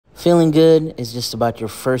Feeling good is just about your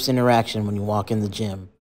first interaction when you walk in the gym.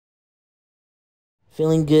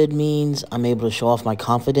 Feeling good means I'm able to show off my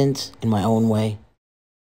confidence in my own way.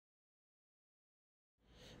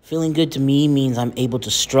 Feeling good to me means I'm able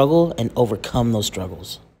to struggle and overcome those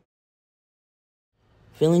struggles.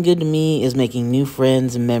 Feeling good to me is making new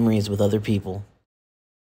friends and memories with other people.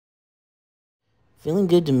 Feeling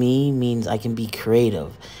good to me means I can be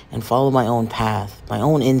creative and follow my own path, my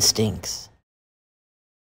own instincts.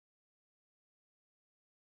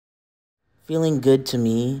 Feeling good to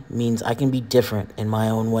me means I can be different in my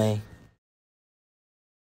own way.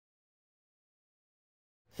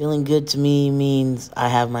 Feeling good to me means I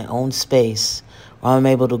have my own space where I'm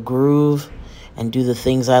able to groove and do the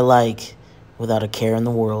things I like without a care in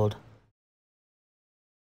the world.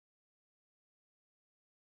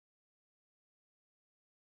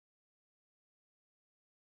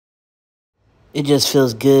 It just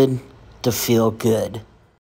feels good to feel good.